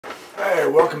Hey,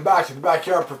 welcome back to the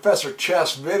Backyard Professor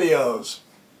Chess videos.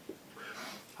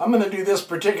 I'm going to do this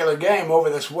particular game over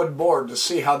this wood board to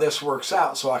see how this works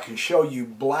out so I can show you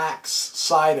Black's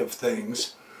side of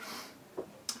things.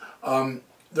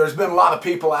 There's been a lot of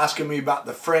people asking me about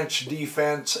the French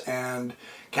defense and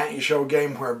can't you show a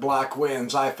game where Black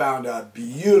wins. I found a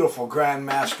beautiful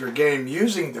Grandmaster game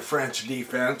using the French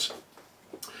defense.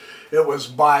 It was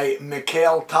by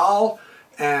Mikhail Tal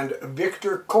and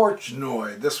Victor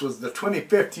Korchnoi. This was the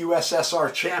 25th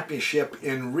USSR Championship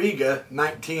in Riga,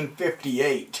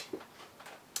 1958.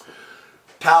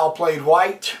 Tal played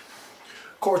white,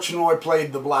 Korchnoi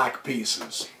played the black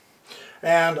pieces.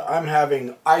 And I'm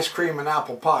having ice cream and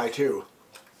apple pie too.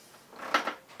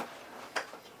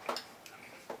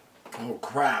 Oh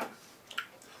crap.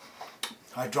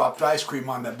 I dropped ice cream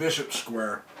on the bishop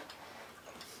square.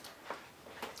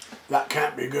 That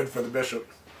can't be good for the bishop.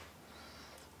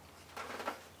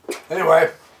 Anyway,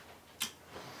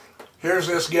 here's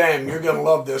this game. You're going to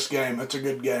love this game. It's a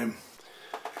good game.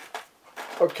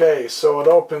 Okay, so it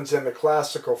opens in the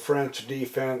classical French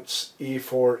defense,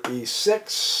 e4,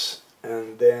 e6,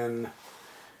 and then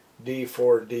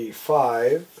d4,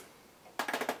 d5.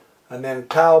 And then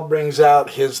Tal brings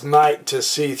out his knight to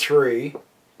c3.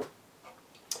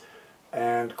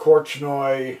 And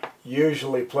Korchnoi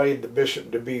usually played the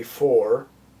bishop to b4.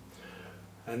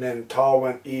 And then Tal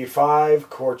went e5,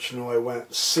 Korchnoi went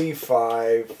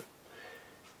c5.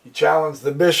 He challenged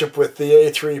the bishop with the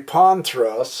a3 pawn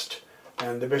thrust,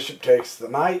 and the bishop takes the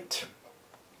knight.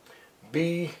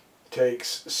 B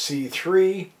takes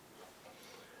c3,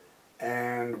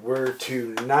 and we're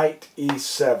to knight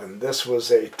e7. This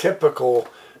was a typical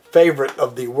favorite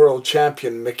of the world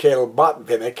champion Mikhail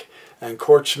Botvinnik, and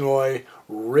Korchnoi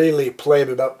really played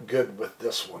it up good with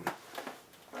this one.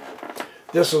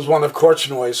 This was one of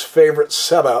Korchnoi's favorite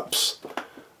setups,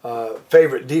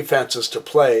 favorite defenses to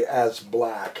play as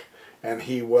Black, and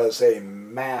he was a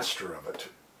master of it.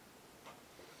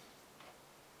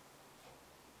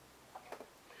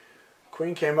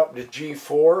 Queen came up to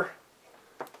g4,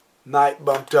 knight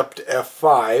bumped up to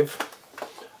f5.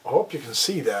 I hope you can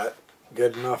see that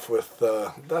good enough with,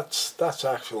 that's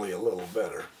actually a little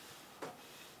better.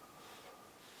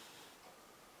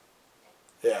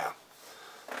 Yeah.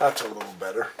 That's a little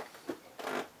better.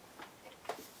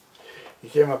 He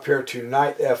came up here to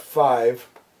knight f5,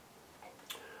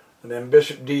 and then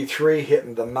bishop d3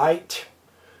 hitting the knight,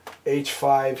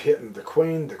 h5 hitting the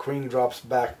queen drops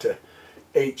back to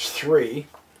h3,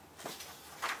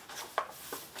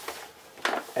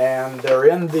 and they're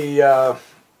in the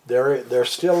they're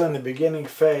still in the beginning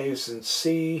phase, and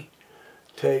c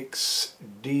takes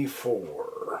d4.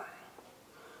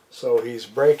 So he's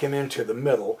breaking into the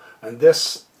middle, and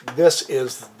this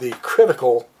is the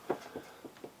critical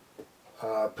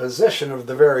position of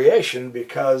the variation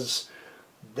because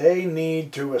they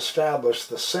need to establish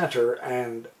the center,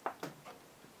 and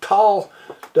Tal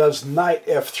does knight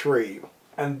f3,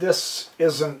 and this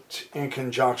isn't in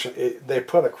conjunction. They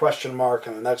put a question mark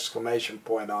and an exclamation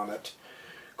point on it.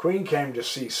 Queen came to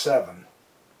c7,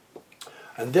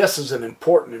 and this is an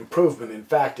important improvement. In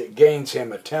fact, it gains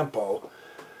him a tempo,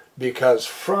 because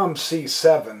from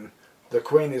c7 the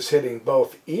queen is hitting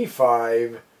both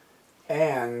e5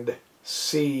 and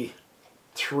c3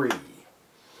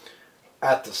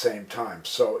 at the same time.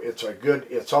 So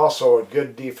it's also a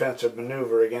good defensive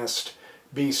maneuver against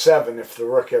b7 if the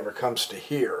rook ever comes to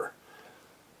here.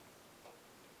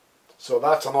 So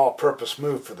that's an all-purpose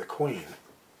move for the queen.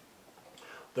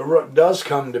 The rook does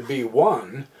come to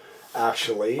b1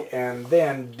 actually, and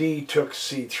then d took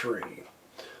c3.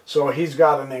 So he's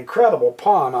got an incredible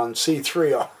pawn on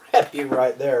c3 already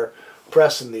right there,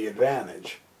 pressing the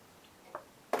advantage.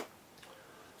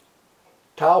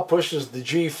 Tal pushes the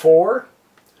g4,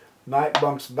 knight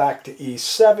bumps back to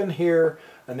e7 here,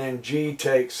 and then g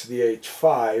takes the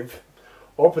h5,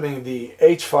 opening the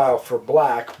h-file for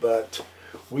Black, but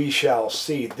we shall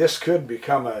see. This could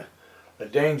become a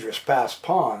dangerous passed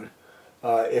pawn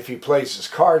if he plays his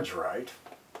cards right.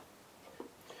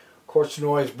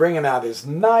 Korchnoi is bringing out his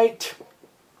knight.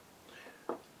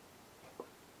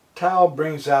 Tal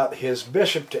brings out his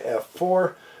bishop to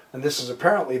f4, and this is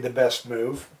apparently the best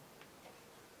move.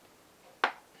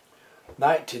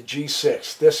 Knight to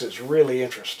g6. This is really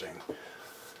interesting.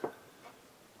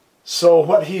 So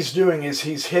what he's doing is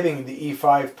he's hitting the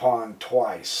e5 pawn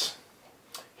twice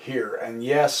here, and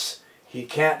yes, he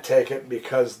can't take it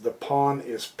because the pawn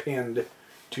is pinned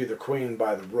to the queen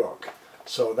by the rook.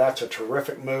 So that's a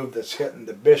terrific move that's hitting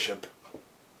the bishop,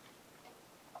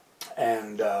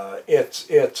 and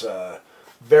it's a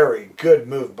very good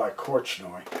move by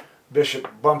Korchnoi. Bishop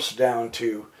bumps down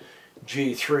to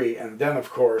g3, and then of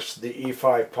course the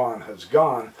e5 pawn has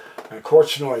gone, and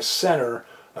Korchnoi's center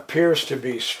appears to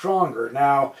be stronger.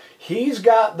 Now he's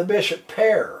got the bishop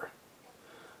pair.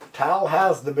 Tal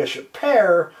has the bishop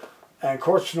pair, and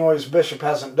Korchnoi's bishop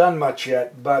hasn't done much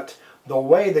yet, but the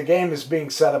way the game is being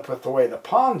set up with the way the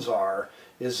pawns are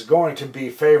is going to be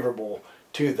favorable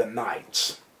to the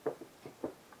knights.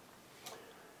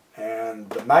 And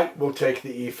the knight will take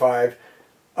the e5.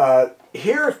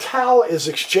 Here Tal is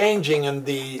exchanging, and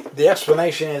the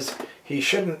explanation is he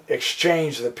shouldn't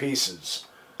exchange the pieces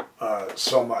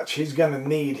so much. He's going to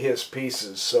need his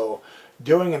pieces, so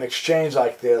doing an exchange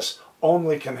like this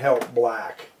only can help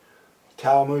black.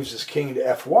 Tal moves his king to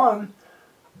f1,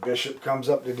 bishop comes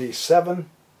up to d7,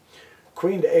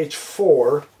 queen to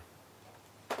h4.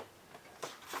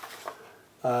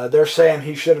 They're saying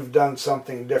he should have done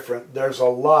something different. There's a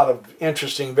lot of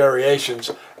interesting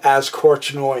variations as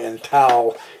Korchnoi and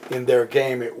Tal in their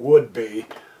game it would be.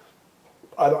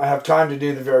 I don't have time to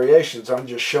do the variations. I'm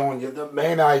just showing you the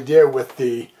main idea with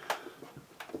the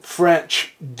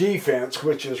French defense,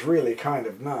 which is really kind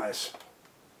of nice.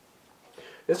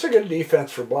 It's a good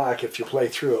defense for black if you play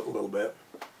through it a little bit.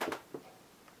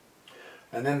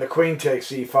 And then the queen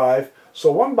takes e5.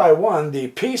 So one by one the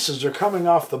pieces are coming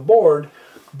off the board,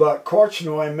 but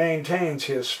Korchnoi maintains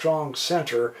his strong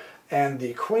center, and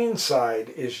the queen side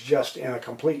is just in a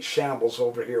complete shambles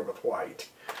over here with white.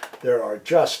 There are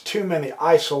just too many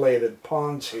isolated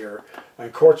pawns here,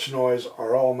 and Korchnoi's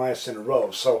are all nice in a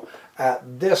row. So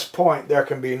at this point there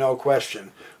can be no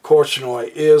question.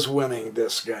 Korchnoi is winning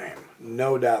this game.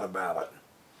 No doubt about it.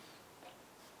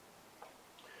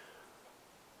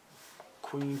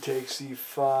 Queen takes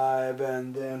e5,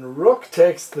 and then rook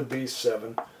takes the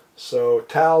b7. So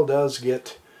Tal does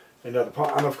get another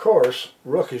pawn. And of course,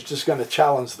 rook is just going to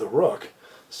challenge the rook.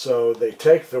 So they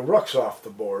take the rooks off the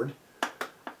board.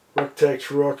 Rook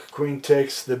takes rook, queen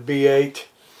takes the b8.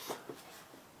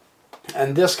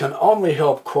 And this can only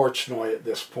help Korchnoi at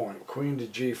this point. Queen to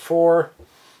g4.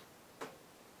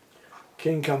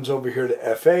 King comes over here to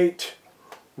f8.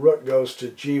 Rook goes to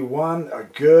g1.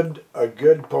 A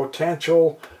good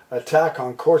potential attack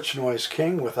on Korchnoi's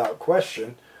king without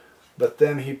question. But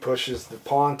then he pushes the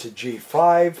pawn to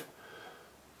g5.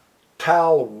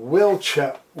 Tal will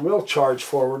charge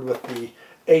forward with the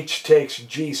h takes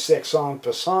g6 en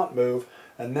passant move.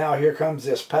 And now here comes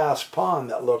this passed pawn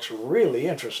that looks really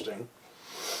interesting.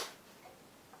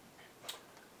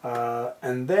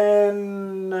 And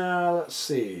then, let's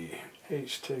see,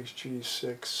 h takes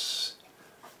g6,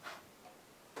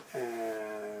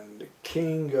 and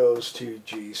king goes to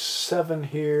g7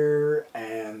 here,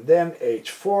 and then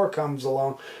h4 comes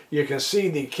along. You can see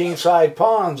the kingside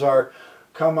pawns are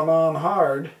coming on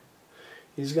hard.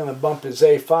 He's going to bump his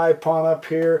a5 pawn up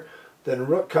here, then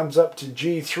rook comes up to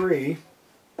g3,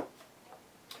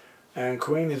 and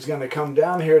queen is going to come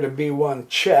down here to b1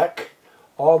 check,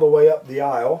 all the way up the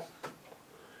aisle.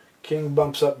 King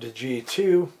bumps up to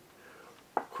g2.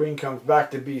 Queen comes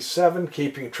back to b7,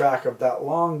 keeping track of that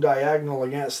long diagonal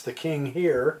against the king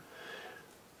here.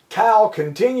 Tal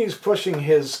continues pushing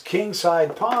his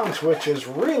kingside pawns, which is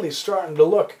really starting to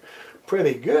look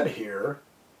pretty good here.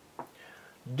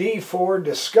 d4,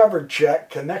 discovered check,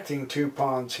 connecting two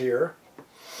pawns here.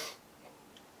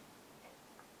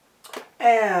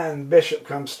 And bishop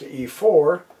comes to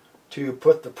e4 to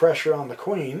put the pressure on the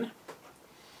queen.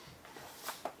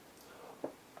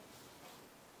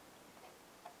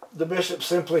 The bishop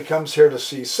simply comes here to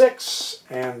c6,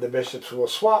 and the bishops will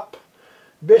swap.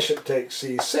 Bishop takes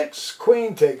c6,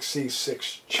 queen takes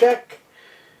c6 check,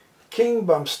 king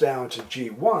bumps down to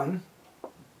g1.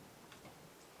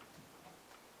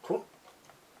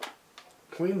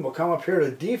 Queen will come up here to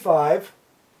d5.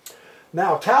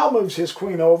 Now Tal moves his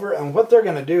queen over, and what they're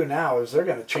going to do now is they're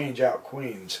going to change out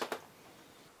queens,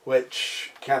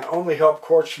 which can only help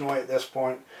Korchnoi at this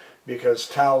point, because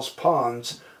Tal's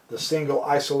pawns, the single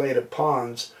isolated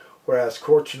pawns, whereas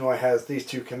Korchnoi has these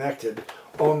two connected,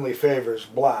 only favors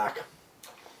black.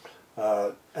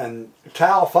 And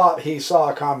Tal thought he saw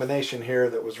a combination here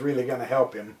that was really going to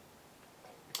help him,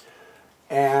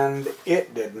 and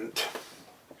it didn't.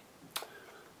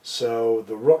 So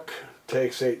the rook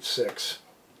takes h6.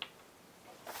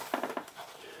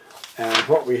 And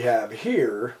what we have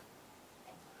here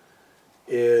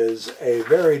is a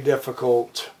very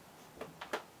difficult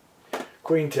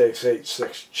queen takes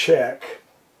h6 check.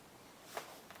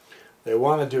 They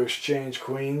wanted to exchange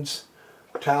queens.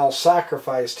 Tal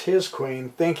sacrificed his queen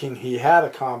thinking he had a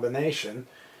combination.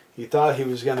 He thought he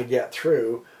was going to get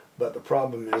through, but the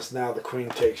problem is now the queen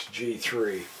takes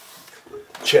g3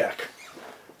 check.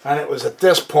 And it was at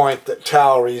this point that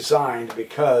Tal resigned,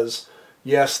 because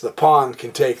Yes, the pawn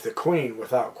can take the queen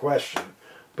without question,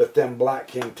 but then black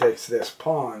king takes this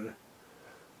pawn.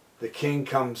 The king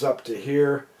comes up to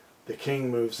here. The king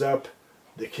moves up.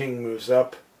 The king moves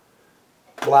up.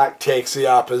 Black takes the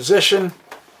opposition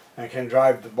and can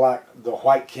drive the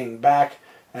white king back,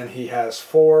 and he has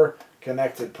 4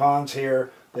 connected pawns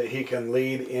here that he can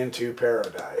lead into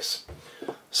paradise.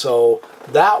 So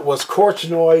that was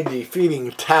Korchnoi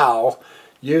defeating Tao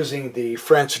using the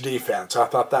French defense. I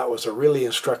thought that was a really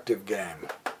instructive game.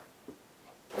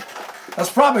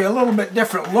 That's probably a little bit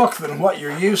different look than what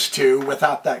you're used to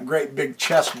without that great big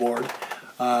chessboard.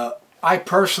 I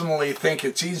personally think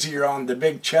it's easier on the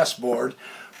big chessboard,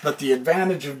 but the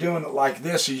advantage of doing it like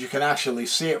this is you can actually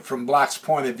see it from black's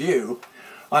point of view.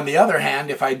 On the other hand,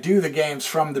 if I do the games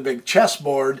from the big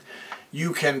chessboard,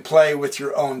 you can play with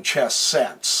your own chess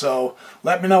sets. So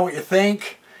let me know what you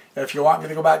think. If you want me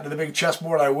to go back to the big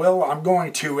chessboard, I will. I'm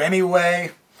going to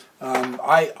anyway.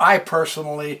 I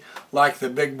personally like the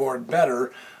big board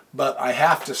better, but I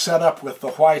have to set up with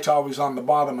the white always on the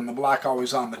bottom and the black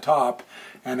always on the top.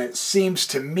 And it seems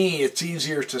to me it's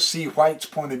easier to see white's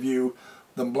point of view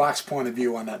than black's point of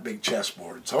view on that big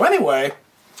chessboard. So anyway,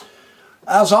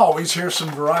 as always, here's some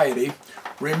variety.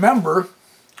 Remember,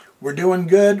 we're doing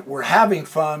good, we're having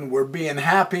fun, we're being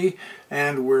happy,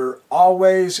 and we're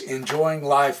always enjoying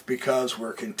life because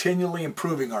we're continually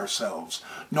improving ourselves,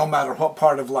 no matter what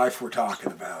part of life we're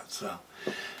talking about. So,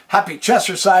 happy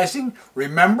chessercising.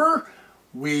 Remember,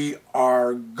 we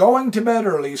are going to bed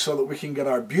early so that we can get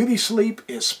our beauty sleep,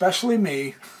 especially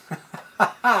me.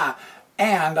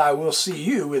 And I will see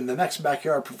you in the next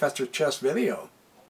Backyard Professor Chess video.